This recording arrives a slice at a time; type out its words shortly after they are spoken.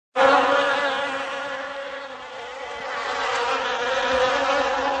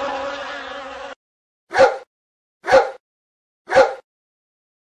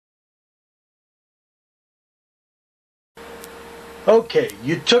Okay,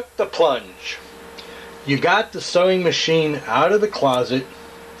 you took the plunge. You got the sewing machine out of the closet.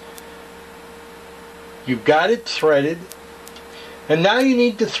 You've got it threaded. And now you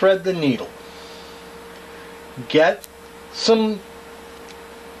need to thread the needle. Get some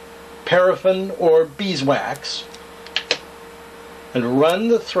paraffin or beeswax and run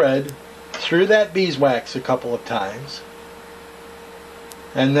the thread through that beeswax a couple of times.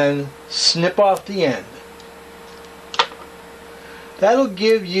 And then snip off the end. That'll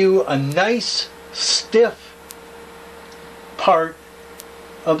give you a nice stiff part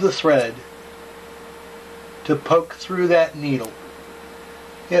of the thread to poke through that needle.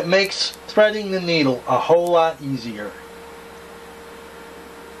 It makes threading the needle a whole lot easier.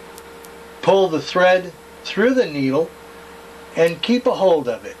 Pull the thread through the needle and keep a hold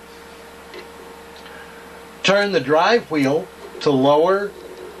of it. Turn the drive wheel to lower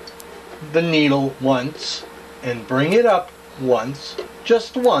the needle once and bring it up once,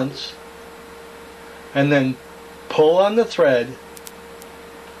 just once, and then pull on the thread,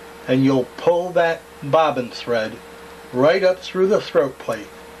 and you'll pull that bobbin thread right up through the throat plate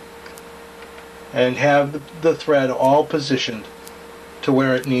and have the thread all positioned to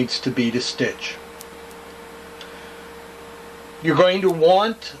where it needs to be to stitch. You're going to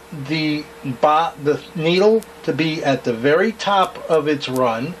want the needle to be at the very top of its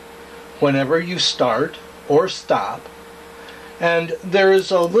run whenever you start or stop. And there is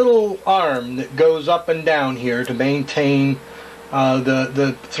a little arm that goes up and down here to maintain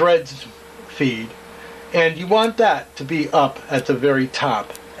the thread's feed. And you want that to be up at the very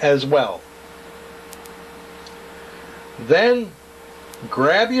top as well. Then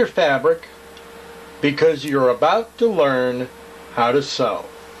grab your fabric, because you're about to learn how to sew.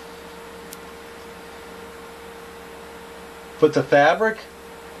 Put the fabric,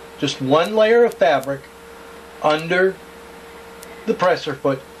 just one layer of fabric, under the presser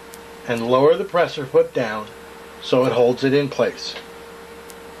foot and lower the presser foot down so it holds it in place.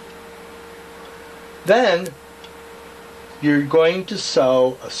 Then you're going to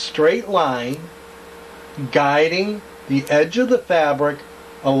sew a straight line guiding the edge of the fabric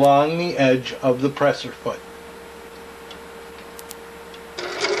along the edge of the presser foot.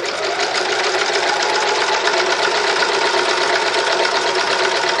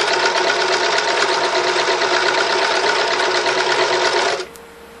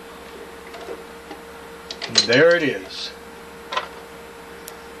 There it is.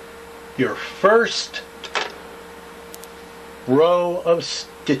 Your first row of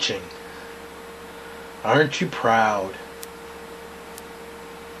stitching. Aren't you proud?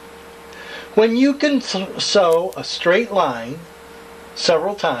 When you can sew a straight line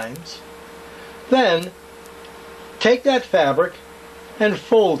several times, then take that fabric and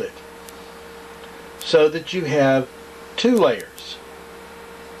fold it so that you have two layers.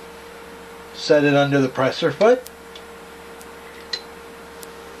 Set it under the presser foot.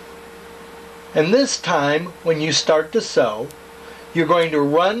 And this time, when you start to sew, you're going to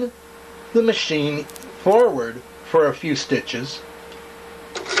run the machine forward for a few stitches,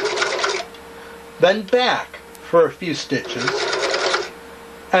 then back for a few stitches,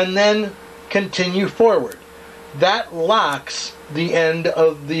 and then continue forward. That locks the end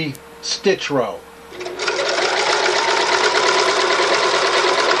of the stitch row.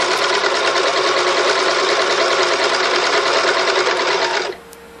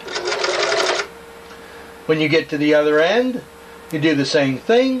 When you get to the other end, you do the same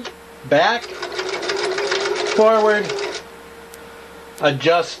thing. Back, forward,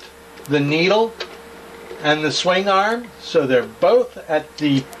 adjust the needle and the swing arm so they're both at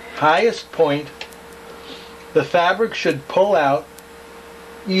the highest point. The fabric should pull out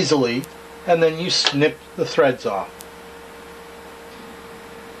easily, and then you snip the threads off.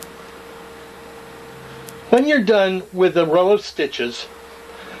 When you're done with a row of stitches,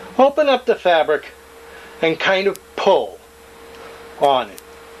 open up the fabric and kind of pull on it.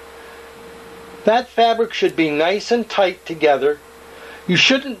 That fabric should be nice and tight together. You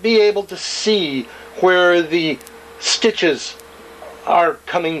shouldn't be able to see where the stitches are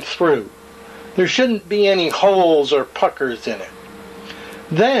coming through. There shouldn't be any holes or puckers in it.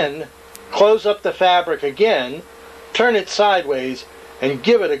 Then close up the fabric again, turn it sideways, and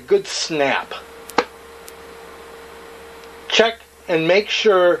give it a good snap. Check and make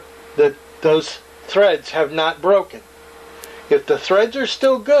sure that those threads have not broken. If the threads are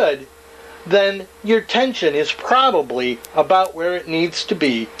still good, then your tension is probably about where it needs to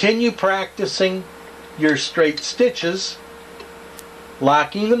be. Continue practicing your straight stitches,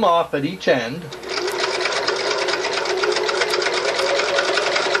 locking them off at each end.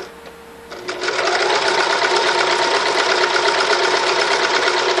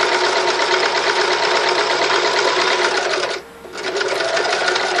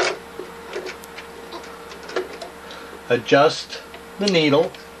 adjust the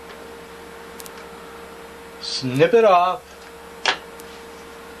needle, snip it off,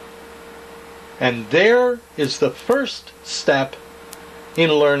 and there is the first step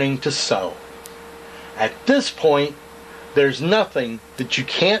in learning to sew. At this point, there's nothing that you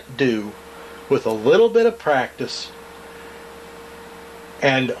can't do with a little bit of practice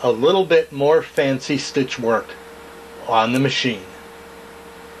and a little bit more fancy stitch work on the machine.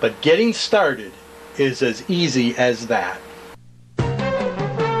 But getting started is as easy as that.